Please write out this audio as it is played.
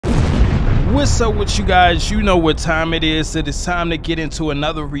What's up with you guys? You know what time it is. It is time to get into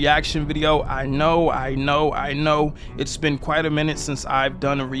another reaction video. I know it's been quite a minute since I've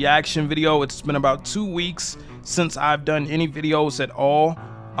done a reaction video. It's been about 2 weeks since I've done any videos at all.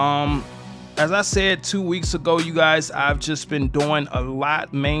 As I said 2 weeks ago, you guys, I've just been doing a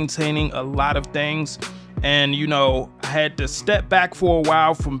lot, maintaining a lot of things. And you know, I had to step back for a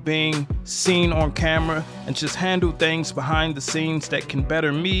while from being seen on camera and just handle things behind the scenes that can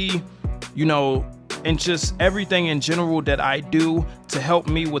better me, you know, and just everything in general that I do to help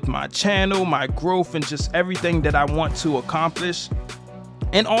me with my channel, my growth, and just everything that I want to accomplish.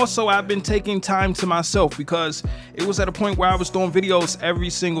 And also, I've been taking time to myself because it was at a point where I was doing videos every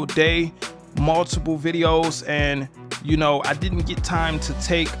single day, multiple videos, and you know, I didn't get time to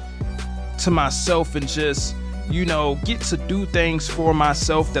take to myself and just, you know, get to do things for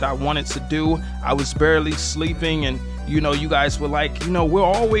myself that I wanted to do. I was barely sleeping, and you know, you guys were like, you know, we'll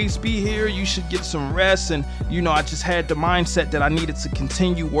always be here, you should get some rest. And you know, I just had the mindset that I needed to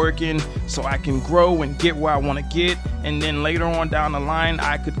continue working so I can grow and get where I want to get, and then later on down the line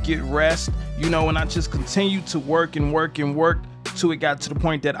I could get rest, you know. And I just continued to work and work and work till it got to the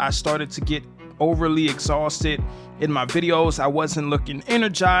point that I started to get overly exhausted. In my videos, I wasn't looking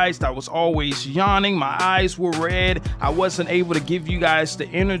energized. I was always yawning. My eyes were red. I wasn't able to give you guys the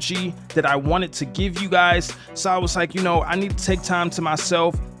energy that I wanted to give you guys. So I was like, you know, I need to take time to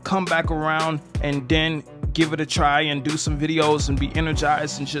myself, come back around, and then give it a try and do some videos and be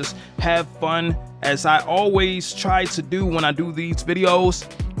energized and just have fun, as I always try to do when I do these videos.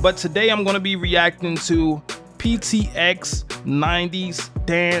 But today I'm going to be reacting to PTX 90s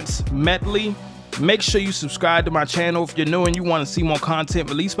Dance Medley. Make sure you subscribe to my channel if you're new and you want to see more content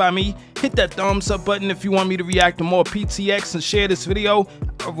released by me. Hit that thumbs up button if you want me to react to more PTX, and share this video.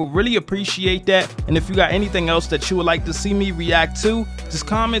 I would really appreciate that. And if you got anything else that you would like to see me react to, just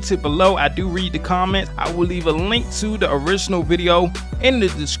comment it below. I do read the comments. I will leave a link to the original video in the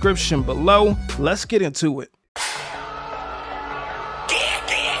description below. Let's get into it.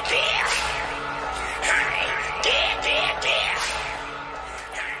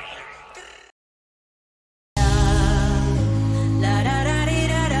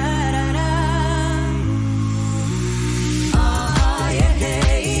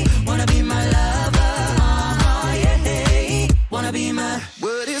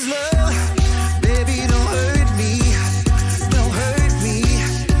 What is love? Baby, don't hurt me. Don't hurt me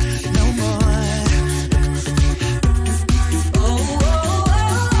no more.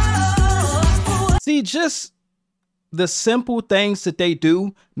 See, just the simple things that they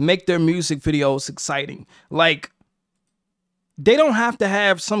do make their music videos exciting. Like, they don't have to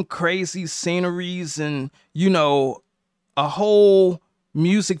have some crazy sceneries and, you know, a whole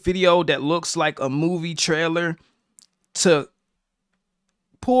music video that looks like a movie trailer to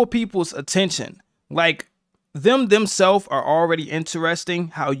pull people's attention. Like, themselves are already interesting,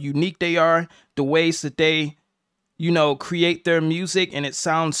 how unique they are, the ways that they, you know, create their music, and it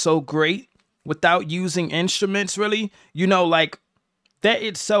sounds so great without using instruments, really. You know, like, that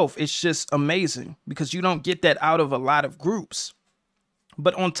itself is just amazing because you don't get that out of a lot of groups.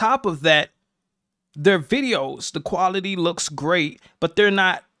 But on top of that, their videos, the quality looks great, but they're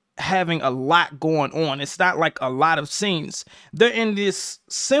not having a lot going on. It's not like a lot of scenes. They're in this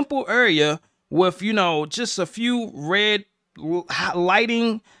simple area with, you know, just a few red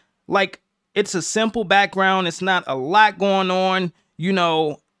lighting. Like, it's a simple background. It's not a lot going on, you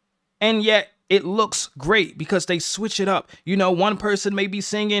know, and yet it looks great because they switch it up. You know, one person may be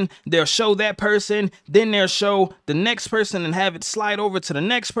singing, they'll show that person, then they'll show the next person and have it slide over to the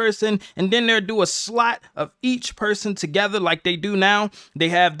next person, and then they'll do a slot of each person together like they do now. They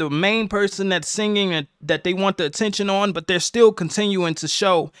have the main person that's singing and that they want the attention on, but they're still continuing to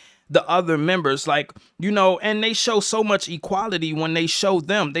show the other members, like, you know, and they show so much equality when they show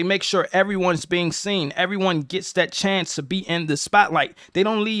them. They make sure everyone's being seen. Everyone gets that chance to be in the spotlight. They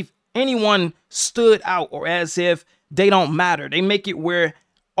don't leave anyone stood out or as if they don't matter. They make it where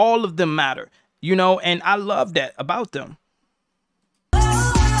all of them matter, you know, and I love that about them.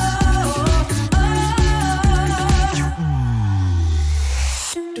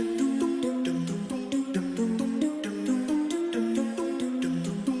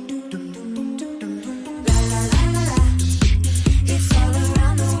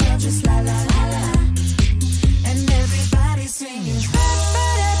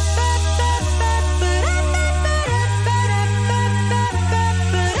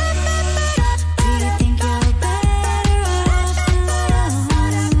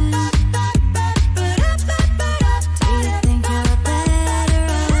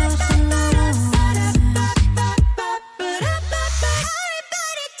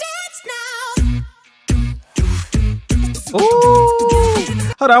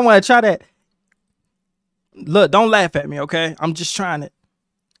 Ooh. Hold on, I want to try that. Look, don't laugh at me, okay? I'm just trying it.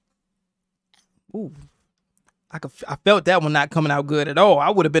 Ooh. I felt that one not coming out good at all. I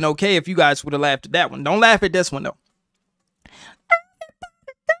would have been okay if you guys would have laughed at that one. Don't laugh at this one though.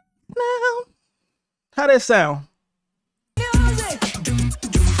 How that sound?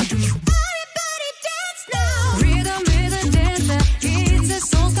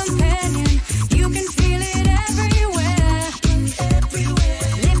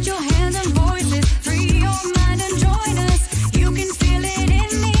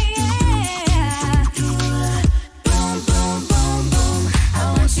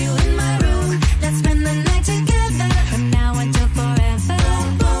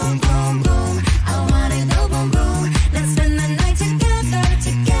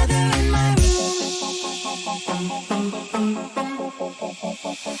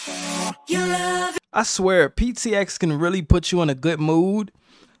 I swear, PTX can really put you in a good mood.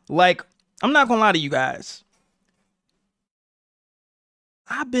 Like, I'm not gonna lie to you guys.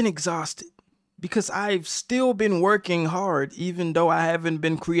 I've been exhausted because I've still been working hard, even though I haven't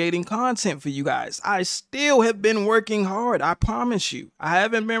been creating content for you guys. I still have been working hard. I promise you. I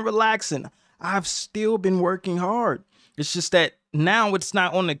haven't been relaxing. I've still been working hard. It's just that now it's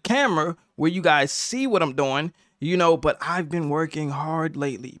not on the camera where you guys see what I'm doing. You know, but I've been working hard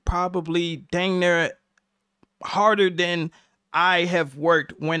lately, probably dang near harder than I have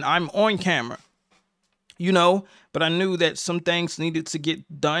worked when I'm on camera, you know, but I knew that some things needed to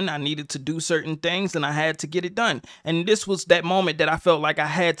get done. I needed to do certain things and I had to get it done. And this was that moment that I felt like I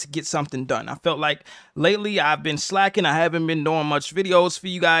had to get something done. I felt like lately I've been slacking. I haven't been doing much videos for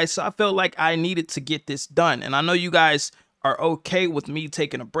you guys. So I felt like I needed to get this done. And I know you guys are okay with me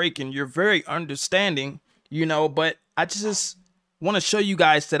taking a break and you're very understanding. You know, but I just want to show you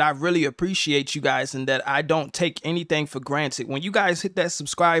guys that I really appreciate you guys and that I don't take anything for granted. When you guys hit that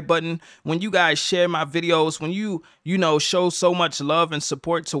subscribe button, when you guys share my videos, when you know, show so much love and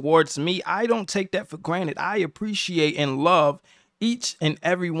support towards me, I don't take that for granted. I appreciate and love each and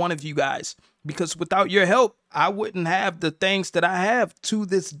every one of you guys because without your help, I wouldn't have the things that I have to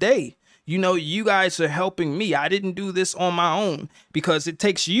this day. You know, you guys are helping me. I didn't do this on my own because it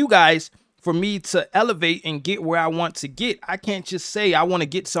takes you guys for me to elevate and get where I want to get. I can't just say I want to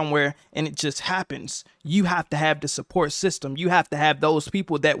get somewhere and it just happens. You have to have the support system. You have to have those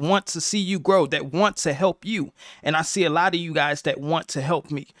people that want to see you grow, that want to help you. And I see a lot of you guys that want to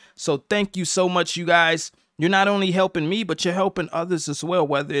help me. So thank you so much, you guys. You're not only helping me, but you're helping others as well,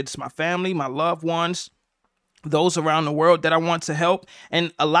 whether it's my family, my loved ones, those around the world that I want to help.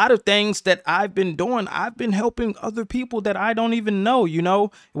 And a lot of things that I've been doing, I've been helping other people that I don't even know, you know,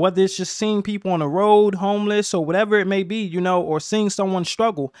 whether it's just seeing people on the road, homeless or whatever it may be, you know, or seeing someone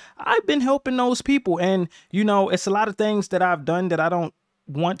struggle. I've been helping those people. And, you know, it's a lot of things that I've done that I don't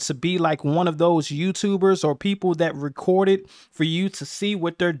want to be like one of those YouTubers or people that record it for you to see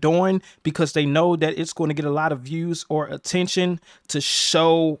what they're doing because they know that it's going to get a lot of views or attention to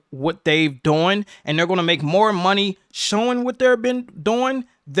show what they've done, and they're going to make more money showing what they've been doing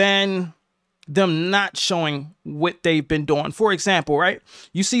than them not showing what they've been doing. For example, right,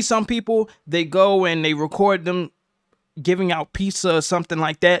 you see some people, they go and they record them giving out pizza or something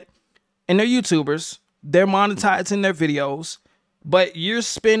like that, and they're YouTubers, they're monetizing their videos, but you're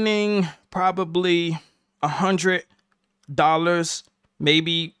spending probably $100,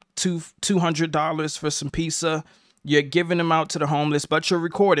 maybe $200 for some pizza. You're giving them out to the homeless, but you're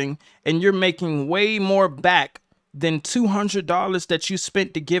recording and you're making way more back than $200 that you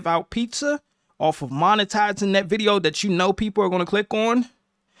spent to give out pizza off of monetizing that video that you know people are going to click on.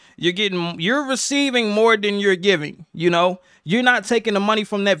 You're receiving more than you're giving, you know. You're not taking the money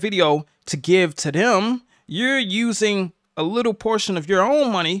from that video to give to them. You're using a little portion of your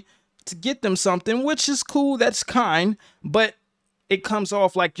own money to get them something, which is cool, that's kind, but it comes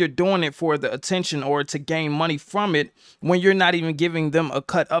off like you're doing it for the attention or to gain money from it when you're not even giving them a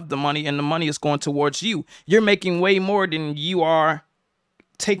cut of the money and the money is going towards you. You're making way more than you are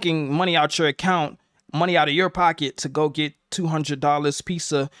taking money out your account, money out of your pocket to go get $200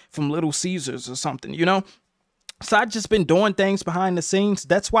 pizza from Little Caesars or something, you know? So I've just been doing things behind the scenes.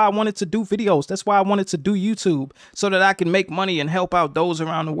 That's why I wanted to do videos. That's why I wanted to do YouTube, so that I can make money and help out those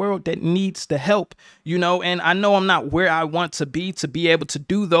around the world that needs the help, you know. And I know I'm not where I want to be able to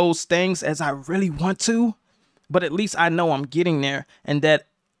do those things as I really want to, but at least I know I'm getting there and that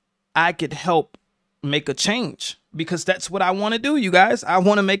I could help make a change, because that's what I want to do, you guys. I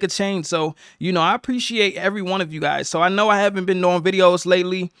want to make a change. So, you know, I appreciate every one of you guys. So I know I haven't been doing videos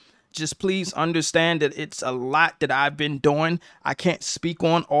lately. Just please understand that it's a lot that I've been doing. I can't speak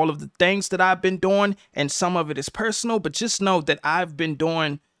on all of the things that I've been doing, and some of it is personal, but just know that I've been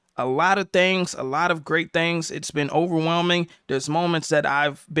doing a lot of things, a lot of great things. It's been overwhelming. There's moments that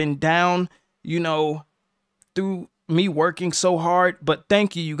I've been down, you know, through me working so hard, but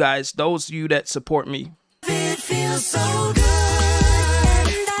thank you, you guys, those of you that support me. It feels so good.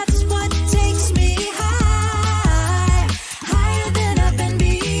 That's what takes me high, higher than I've been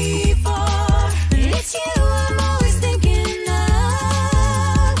before. It's you I'm always thinking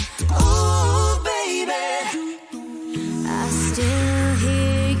of. Oh, baby. I still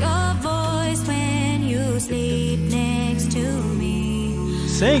hear your voice when you sleep next to me.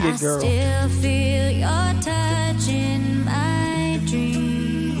 Sing it, girl. I still feel your touch in my dreams.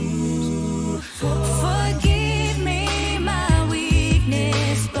 Forgive me my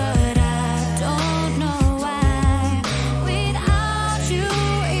weakness, but I don't know why. Without you,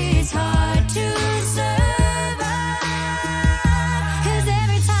 it's hard to survive. 'Cause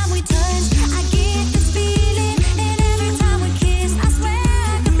every time we touch, I get this feeling, and every time we kiss, I swear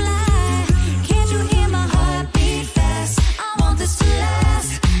I could fly. Can't you hear my heart beat fast? I want this to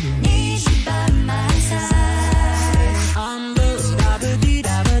last. Need you by my side. I'm the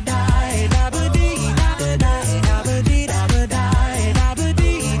da-ba-dee-da-ba-die, da-ba-dee, da-ba-die, da-ba-dee, da-ba-die,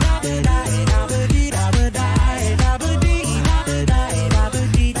 da-ba-dee, da-ba-die, da-ba-dee, da-ba-die, da-ba-dee, da-ba-die,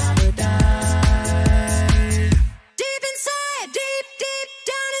 da-ba-dee, da-ba-die. Deep inside, deep, deep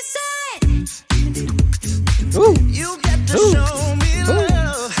down inside, Ooh. you get to show me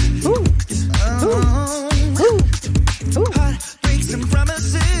love. Heartbreaks and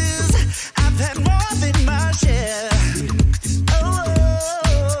promises, I've had more than my share.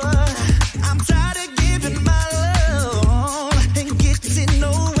 I'm tired of giving my love and getting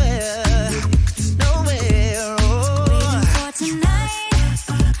nowhere, nowhere. Waiting for tonight,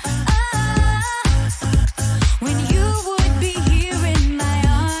 when you would be here in my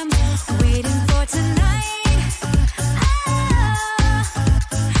arms. Waiting for tonight,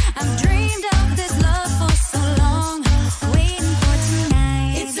 I've dreamed of this love for so long. Waiting for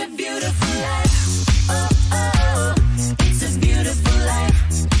tonight. It's a beautiful life. Oh, oh, it's a beautiful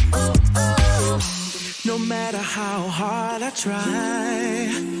life. Oh, oh. No matter how hard I try,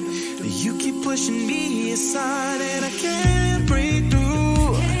 you keep pushing me aside, and I can't break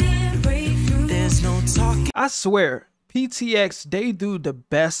through. There's no talking. I swear, PTX, they do the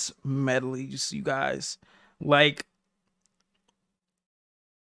best medleys, you guys. Like,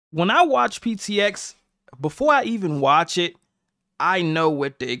 when I watch PTX, before I even watch it, I know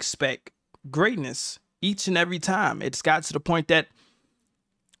what to expect. Greatness each and every time. It's got to the point that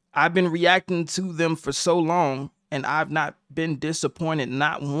I've been reacting to them for so long, and I've not been disappointed,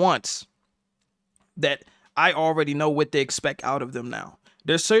 not once, that I already know what to expect out of them now.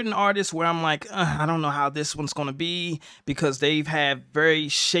 There's certain artists where I'm like, I don't know how this one's going to be, because they've had very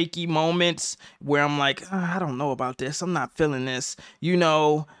shaky moments where I'm like, I don't know about this. I'm not feeling this, you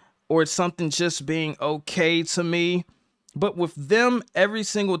know, or it's something just being okay to me. But with them, every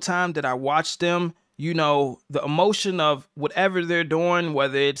single time that I watch them, you know, the emotion of whatever they're doing,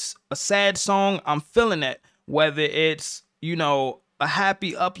 whether it's a sad song, I'm feeling it. Whether it's, you know, a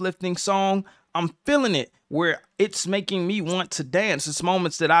happy, uplifting song, I'm feeling it, where it's making me want to dance. It's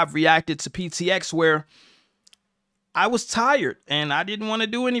moments that I've reacted to PTX where I was tired and I didn't want to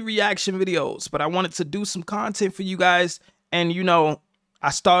do any reaction videos, but I wanted to do some content for you guys. And, you know,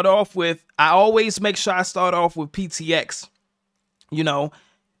 I always make sure I start off with PTX, you know,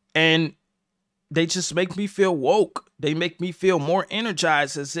 and they just make me feel woke. They make me feel more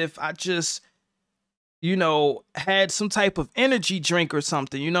energized, as if I just, you know, had some type of energy drink or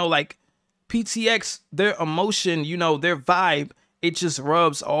something, you know, like PTX, their emotion, you know, their vibe, it just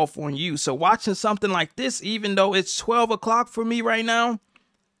rubs off on you. So watching something like this, even though it's 12 o'clock for me right now,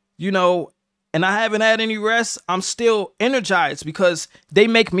 you know, and I haven't had any rest, I'm still energized because they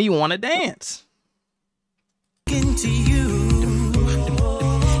make me want to dance. Into you.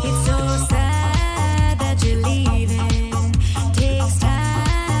 It's so sad that you're leaving. Takes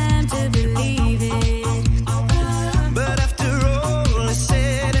time to believe it. But after all is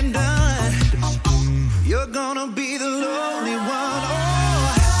said and done, you're gonna be the lonely one.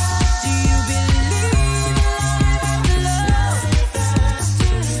 Oh, do you believe in love after love?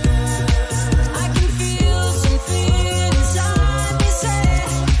 I can feel something inside me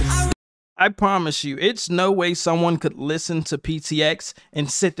say, I promise you, it's no way someone could listen to PTX and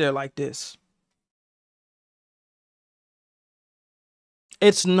sit there like this.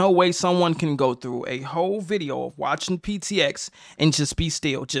 It's no way someone can go through a whole video of watching PTX and just be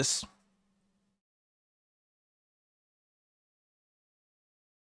still, just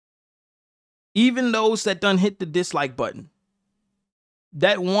Even those that done hit the dislike button.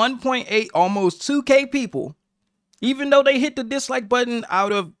 That 1.8, almost 2K people, even though they hit the dislike button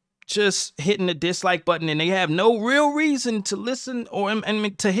out of just hitting the dislike button and they have no real reason to listen or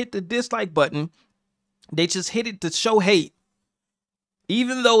to hit the dislike button, they just hit it to show hate.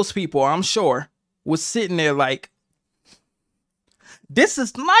 Even those people, I'm sure, was sitting there like, this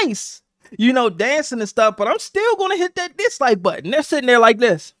is nice, you know, dancing and stuff, but I'm still gonna hit that dislike button. They're sitting there like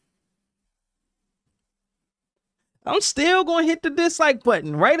this. I'm still going to hit the dislike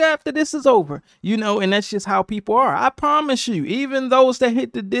button right after this is over, you know, and that's just how people are. I promise you, even those that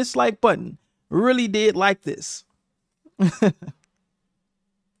hit the dislike button really did like this. Really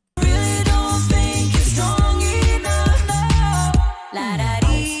don't think you're strong enough now. La da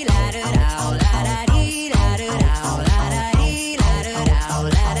dee, la da da, la da dee, la da da, la da dee, la da da,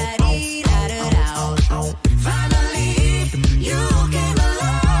 la da dee, la da da. Finally, you came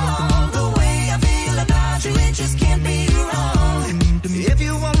along. The way I feel about you, it just can't be wrong. If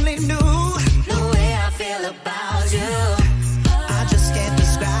you only knew The way I feel about you, I just can't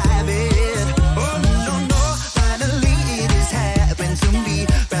describe it. Oh no, no, finally it has happened to me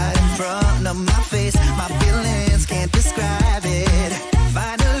right in front of my face. My feelings can't describe it.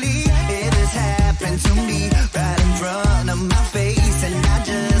 Finally it has happened to me right in front of my face, and I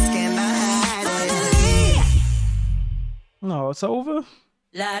just cannot hide it. No, it's over.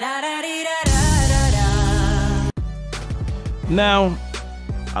 la da da dee da da da da. Now,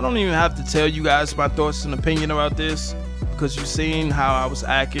 I don't even have to tell you guys my thoughts and opinion about this, because you've seen how I was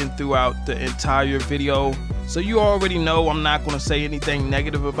acting throughout the entire video. So you already know I'm not going to say anything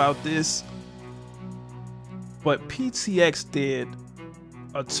negative about this. But PTX did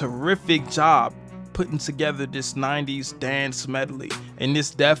a terrific job putting together this 90s dance medley. And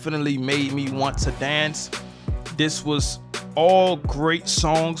this definitely made me want to dance. This was all great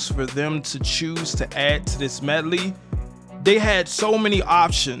songs for them to choose to add to this medley. They had so many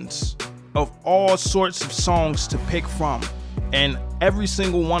options of all sorts of songs to pick from, and every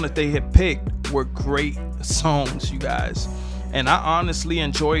single one that they had picked were great songs, you guys. And I honestly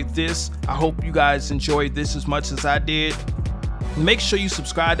enjoyed this. I hope you guys enjoyed this as much as I did. Make sure you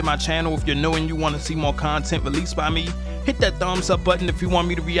subscribe to my channel if you're new and you want to see more content released by me. Hit that thumbs up button if you want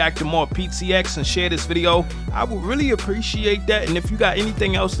me to react to more PTX, and share this video. I would really appreciate that. And if you got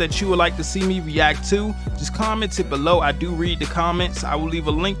anything else that you would like to see me react to, just comment it below. I do read the comments. I will leave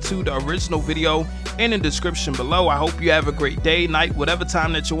a link to the original video in the description below. I hope you have a great day, night, whatever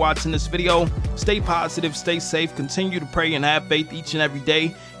time that you're watching this video. Stay positive, stay safe, continue to pray and have faith each and every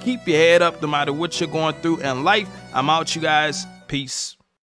day. Keep your head up no matter what you're going through in life. I'm out, you guys. Peace.